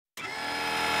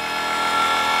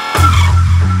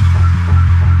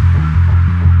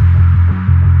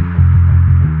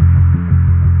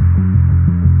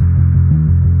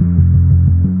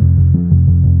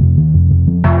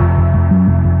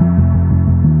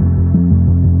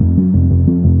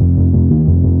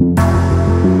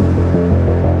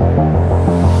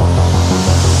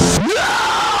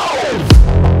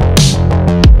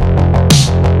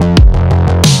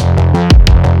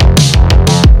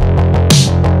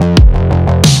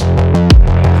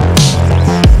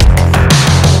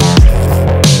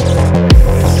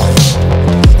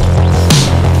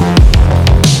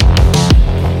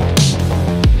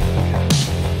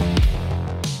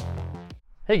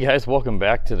Hey guys, welcome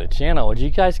back to the channel. As you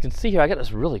guys can see here, I got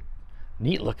this really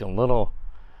neat looking little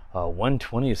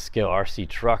 1/20th scale RC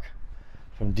truck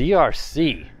from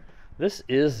DRC. This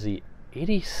is the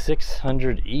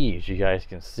 8600E, as you guys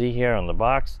can see here on the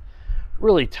box.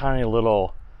 Really tiny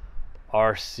little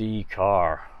RC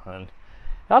car, and it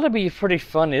ought to be pretty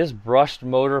fun. It is brushed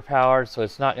motor powered, so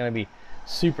it's not going to be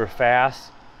super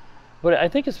fast, but I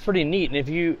think it's pretty neat. And if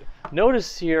you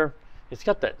notice here, it's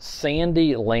got that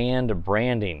Sandy Land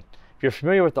branding. If you're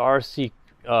familiar with the RC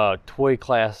toy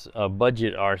class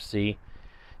budget RC,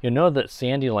 you'll know that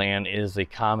Sandy Land is a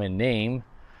common name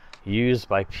used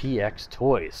by PX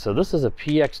Toys. So this is a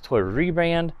PX Toy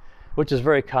rebrand, which is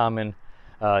very common.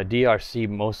 DRC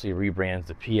mostly rebrands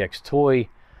the PX Toy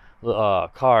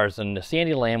cars, and the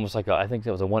Sandy Land was like I think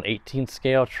it was a 1/18th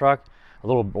scale truck, a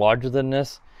little larger than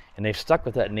this, and they've stuck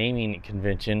with that naming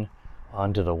convention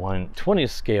onto the 1/20th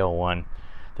scale one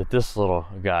that this little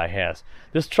guy has.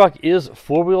 This truck is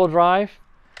four-wheel drive.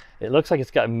 It looks like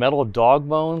it's got metal dog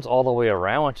bones all the way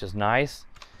around, which is nice.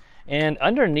 And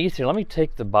underneath here, let me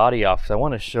take the body off because I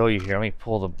want to show you here. Let me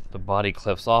pull the body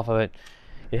clips off of it.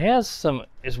 It has some,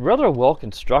 it's rather well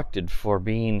constructed for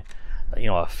being, you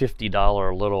know, a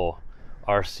 $50 little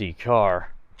RC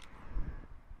car.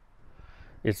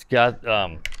 It's got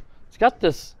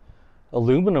this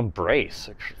aluminum brace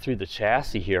through the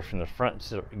chassis here from the front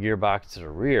to the gearbox to the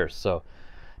rear, so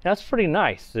that's pretty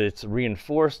nice. It's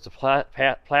reinforced.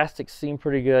 The plastics seem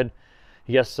pretty good.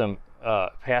 You got some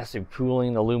passive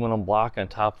cooling aluminum block on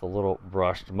top of the little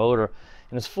brushed motor,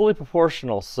 and it's fully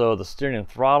proportional, so the steering and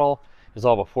throttle is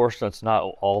all proportional. It's not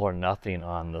all or nothing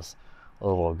on this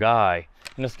little guy.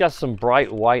 And it's got some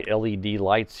bright white LED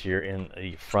lights here in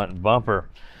the front bumper.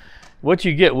 What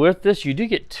you get with this, you do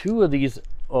get two of these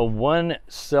one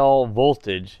cell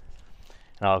voltage,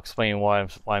 and I'll explain why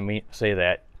I say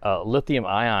that. Lithium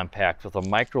ion pack with a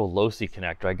micro loci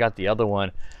connector. I got the other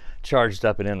one charged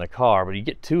up and in the car, but you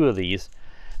get two of these.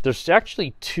 There's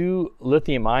actually two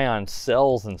lithium ion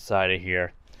cells inside of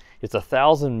here. It's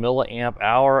 1,000 milliamp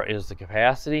hour is the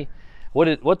capacity.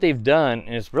 What they've done,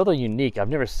 and it's really unique, I've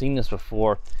never seen this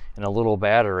before in a little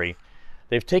battery.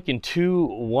 They've taken two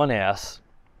 1S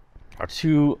or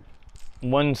two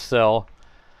one cell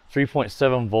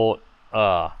 3.7 volt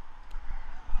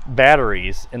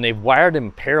batteries, and they've wired them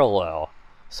parallel.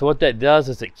 So what that does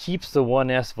is it keeps the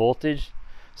 1S voltage,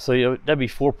 so that'd be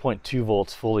 4.2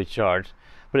 volts fully charged,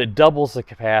 but it doubles the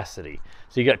capacity.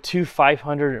 So you got two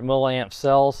 500 milliamp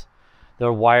cells.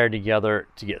 They're wired together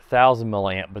to get 1,000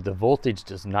 milliamp, but the voltage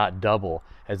does not double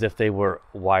as if they were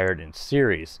wired in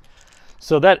series.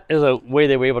 So that is a way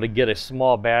they were able to get a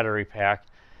small battery pack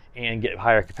and get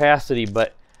higher capacity.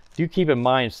 But do keep in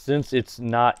mind, since it's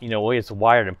not, you know, way it's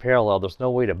wired in parallel, there's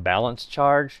no way to balance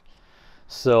charge.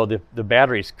 So the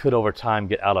batteries could over time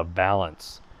get out of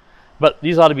balance. But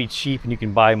these ought to be cheap, and you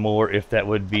can buy more if that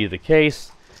would be the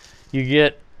case. You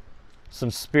get some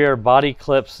spare body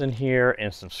clips in here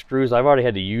and some screws. I've already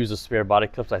had to use the spare body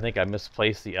clips. I think I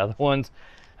misplaced the other ones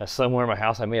somewhere in my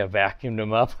house. I may have vacuumed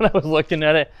them up when I was looking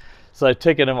at it. So I've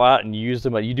taken them out and used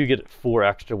them. But you do get 4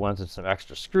 extra ones and some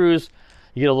extra screws.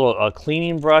 You get a little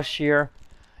cleaning brush here,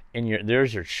 and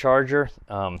there's your charger.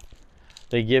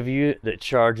 They give you that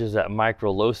charges that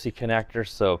micro loci connector,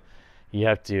 so you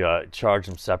have to charge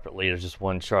them separately. There's just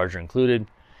one charger included,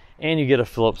 and you get a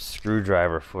Phillips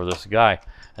screwdriver for this guy.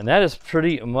 And that is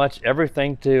pretty much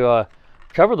everything to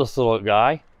cover this little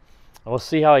guy. We'll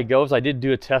see how he goes. I did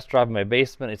do a test drive in my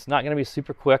basement. It's not going to be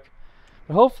super quick,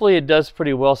 but hopefully it does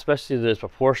pretty well, especially that it's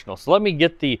proportional. So let me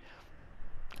get the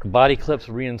body clips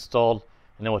reinstalled,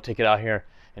 and then we'll take it out here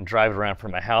and drive it around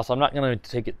from my house. I'm not going to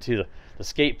take it to the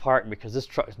skate park because this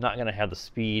truck is not going to have the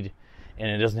speed, and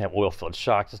it doesn't have oil-filled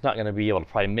shocks. It's not going to be able to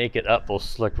probably make it up those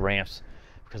slick ramps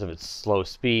because of its slow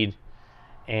speed.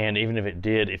 And even if it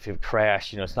did, if it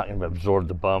crashed, you know, it's not going to absorb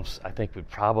the bumps. I think it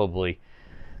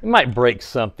might break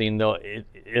something, though.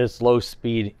 It's low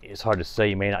speed. It's hard to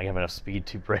say. You may not have enough speed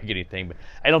to break anything, but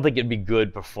I don't think it'd be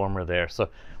good performer there. So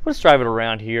let's drive it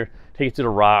around here, take it to the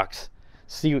rocks,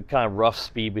 see what kind of rough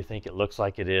speed we think it looks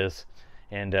like it is,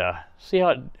 and see how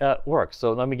it works.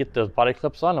 So let me get those body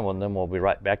clips on them, and then we'll be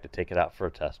right back to take it out for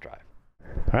a test drive.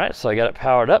 All right, so I got it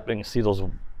powered up. You can see those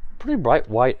pretty bright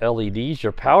white LEDs.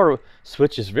 Your power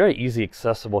switch is very easy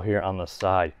accessible here on the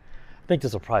side. I think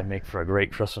this will probably make for a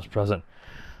great Christmas present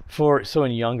for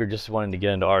someone younger just wanting to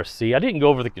get into RC. I didn't go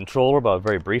over the controller, but I'll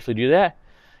very briefly do that.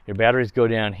 Your batteries go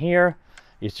down here.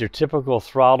 It's your typical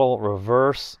throttle,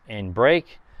 reverse, and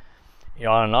brake. Your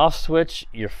on and off switch,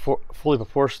 your fully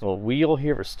proportional wheel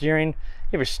here for steering.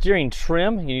 You have a steering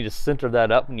trim. You need to center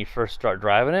that up when you first start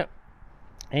driving it.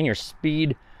 And your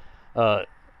speed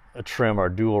trim are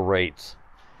dual rates.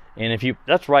 And if you,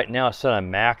 that's right now it's set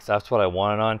on max, that's what I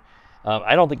want it on.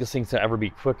 I don't think this thing's gonna ever be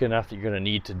quick enough that you're gonna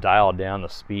need to dial down the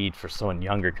speed for someone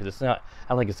younger, because it's not, I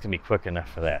don't think it's gonna be quick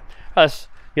enough for that. Let's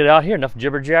get out here, enough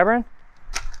jibber jabbering.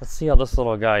 Let's see how this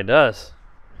little guy does.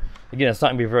 Again, it's not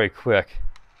gonna be very quick.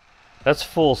 That's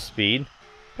full speed.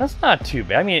 That's not too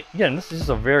bad. I mean, again, this is just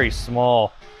a very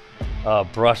small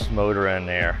brush motor in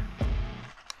there.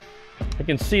 I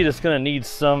can see it's gonna need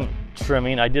some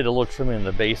trimming. I did a little trimming in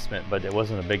the basement, but it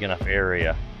wasn't a big enough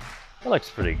area. That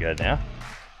looks pretty good now.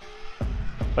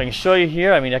 If I can show you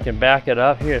here, I mean, I can back it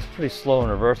up here. It's pretty slow in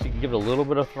reverse. You can give it a little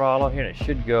bit of throttle here, and it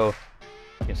should go.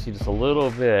 You can see just a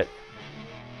little bit.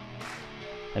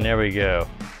 And there we go.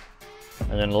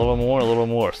 And then a little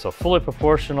more. So fully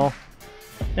proportional.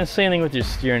 And same thing with your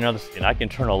steering. Now, and I can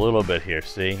turn a little bit here,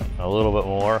 see? A little bit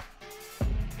more.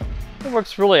 It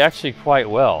works really actually quite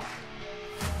well.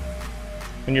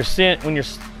 When you're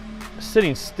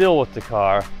sitting still with the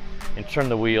car and turn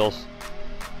the wheels,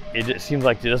 it seems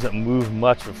like it doesn't move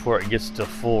much before it gets to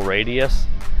full radius.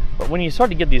 But when you start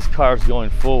to get these cars going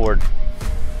forward,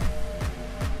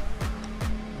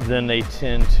 then they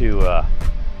tend to,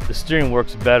 the steering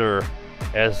works better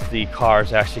as the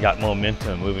cars actually got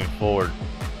momentum moving forward.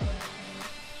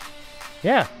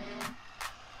 Yeah.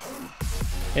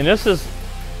 And this is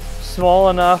small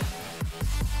enough,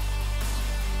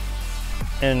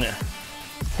 and I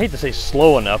hate to say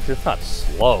slow enough, it's not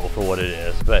slow for what it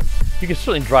is, but you can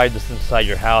certainly drive this inside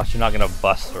your house. You're not going to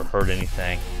bust or hurt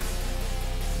anything.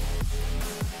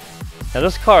 Now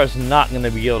this car is not going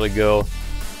to be able to go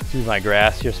through my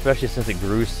grass here, especially since it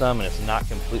grew some and it's not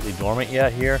completely dormant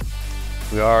yet here.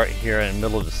 We are here in the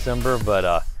middle of December,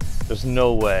 but there's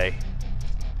no way.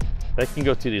 But I can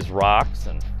go through these rocks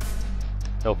and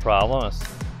no problem. Let's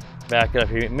back it up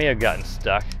here. It may have gotten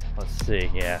stuck. Let's see,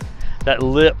 yeah. That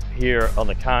lip here on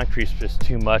the concrete is just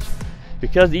too much,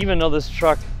 because even though this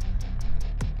truck,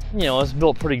 you know, it's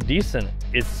built pretty decent,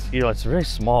 it's, you know, it's very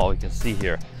small. You can see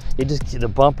here, it just, the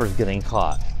bumper's getting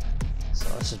caught. So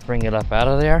let's just bring it up out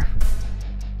of there.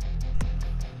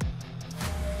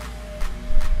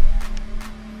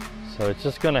 So it's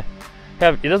just gonna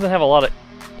have, it doesn't have a lot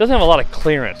of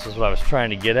clearance is what I was trying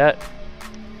to get at.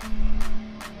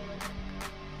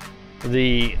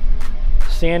 The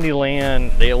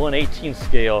Sandyland, the 1/18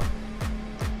 scale,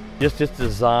 just its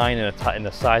design and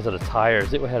the size of the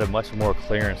tires, it had a much more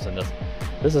clearance than this.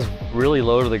 This is really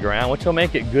low to the ground, which will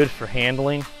make it good for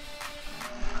handling.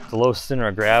 It's a low center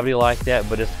of gravity like that,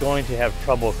 but it's going to have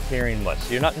trouble clearing much.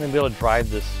 So you're not going to be able to drive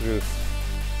this through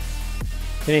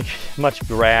much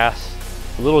grass,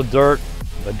 a little dirt,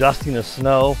 a dusting of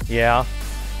snow, yeah.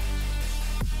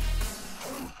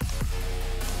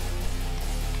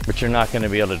 But you're not going to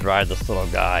be able to drive this little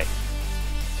guy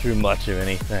through much of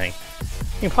anything.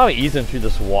 You can probably ease him through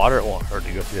this water. It won't hurt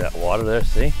to go through that water there,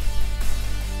 see?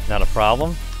 Not a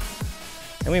problem.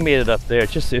 And we made it up there.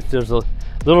 It's just if there's a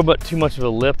little bit too much of a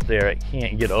lip there, it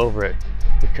can't get over it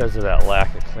because of that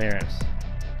lack of clearance.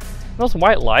 Those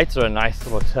white lights are a nice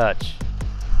little touch.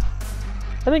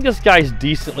 I think this guy's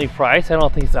decently priced. I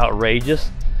don't think it's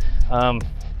outrageous.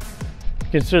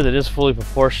 Consider that it is fully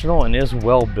proportional and is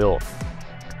well built.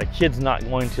 A kid's not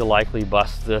going to likely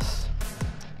bust this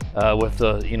with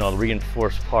the, you know, the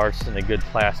reinforced parts and the good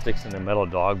plastics and the metal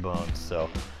dog bones. So,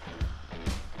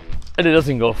 and it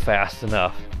doesn't go fast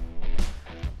enough.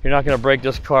 You're not going to break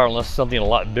this car unless something a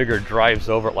lot bigger drives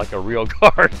over it, like a real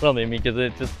car or something,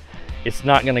 because it's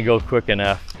not going to go quick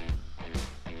enough.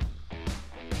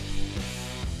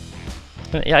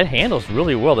 Yeah, it handles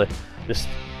really well.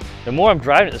 The more I'm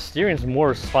driving it, the steering's more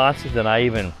responsive than I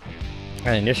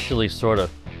initially sort of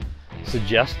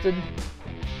suggested.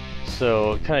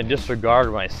 So kind of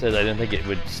disregarded when I said I didn't think it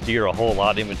would steer a whole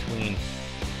lot in between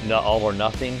all or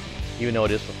nothing, even though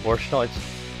it is proportional.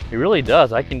 It really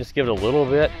does. I can just give it a little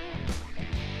bit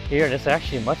here, and it's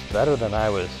actually much better than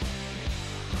I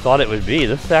thought it would be.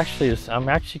 This actually is, I'm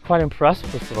actually quite impressed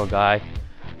with this little guy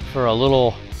for a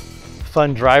little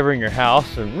fun driver in your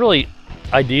house, and really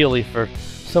ideally for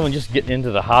someone just getting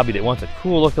into the hobby that wants a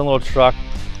cool looking little truck.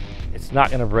 It's not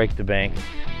going to break the bank,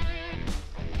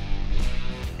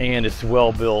 and it's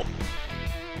well built,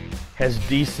 has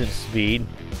decent speed.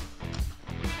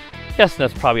 Guessing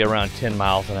that's probably around 10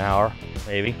 miles an hour,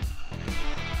 maybe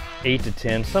 8 to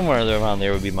 10, somewhere around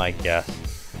there would be my guess.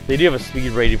 They do have a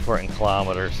speed rating for it in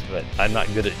kilometers, but I'm not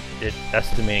good at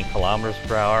estimating kilometers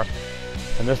per hour,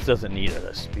 and this doesn't need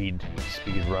a speed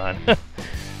run.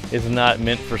 It's not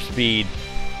meant for speed.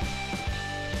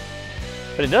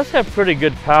 But it does have pretty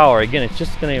good power. Again, it's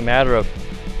just going to be a matter of,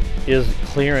 is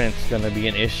clearance going to be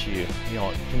an issue? You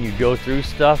know, can you go through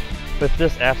stuff? with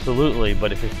this, absolutely,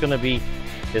 but if it's going to be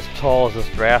as tall as this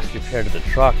grass compared to the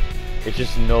truck, it's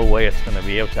just no way it's going to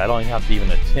be able to. I don't even have to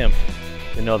even attempt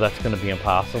to know that's going to be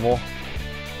impossible.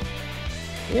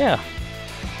 Yeah,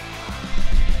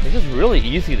 it's just really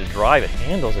easy to drive. It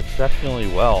handles exceptionally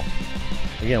well.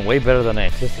 Again, way better than I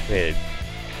anticipated.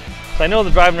 So I know the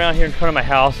driving around here in front of my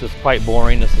house is quite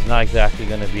boring. This is not exactly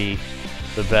going to be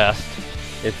the best.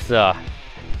 It's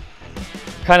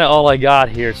kind of all I got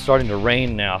here. It's starting to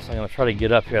rain now, so I'm going to try to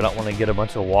get up here. I don't want to get a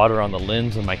bunch of water on the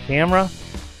lens of my camera,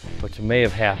 which may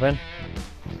have happened.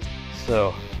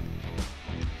 So,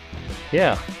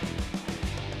 yeah.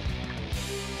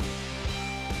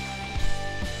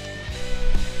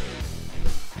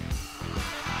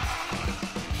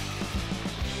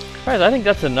 Alright, I think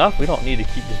that's enough. We don't need to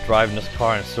keep just driving this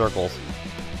car in circles.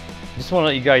 Just want to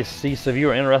let you guys see, so if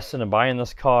you are interested in buying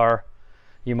this car,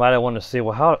 you might want to see,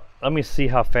 well, let me see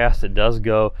how fast it does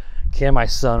go. Can my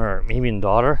son or maybe even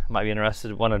daughter might be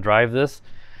interested, want to drive this?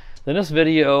 Then this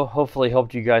video hopefully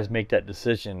helped you guys make that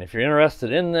decision. If you're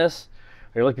interested in this,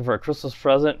 or you're looking for a Christmas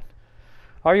present,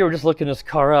 or you were just looking this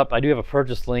car up, I do have a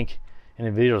purchase link in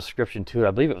the video description to it.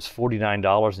 I believe it was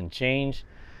 $49 and change.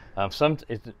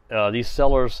 These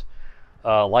sellers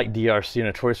like DRC are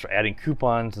notorious for adding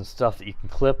coupons and stuff that you can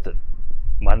clip that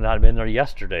might not have been there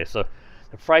yesterday. So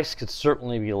the price could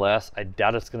certainly be less. I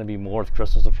doubt it's going to be more with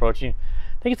Christmas approaching.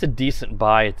 I think it's a decent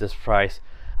buy at this price.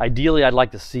 Ideally, I'd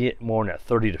like to see it more in that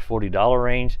 $30 to $40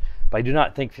 range, but I do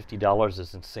not think $50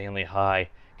 is insanely high,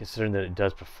 considering that it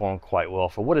does perform quite well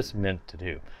for what it's meant to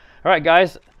do. All right,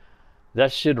 guys,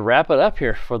 that should wrap it up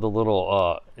here for the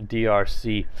little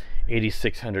DRC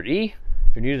 8600E.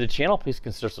 If you're new to the channel, please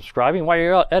consider subscribing. While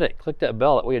you're at it, click that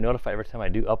bell. That way you're notified every time I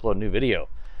do upload a new video.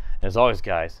 And as always,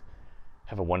 guys,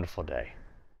 have a wonderful day.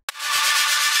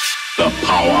 The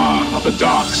power of the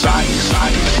dark side.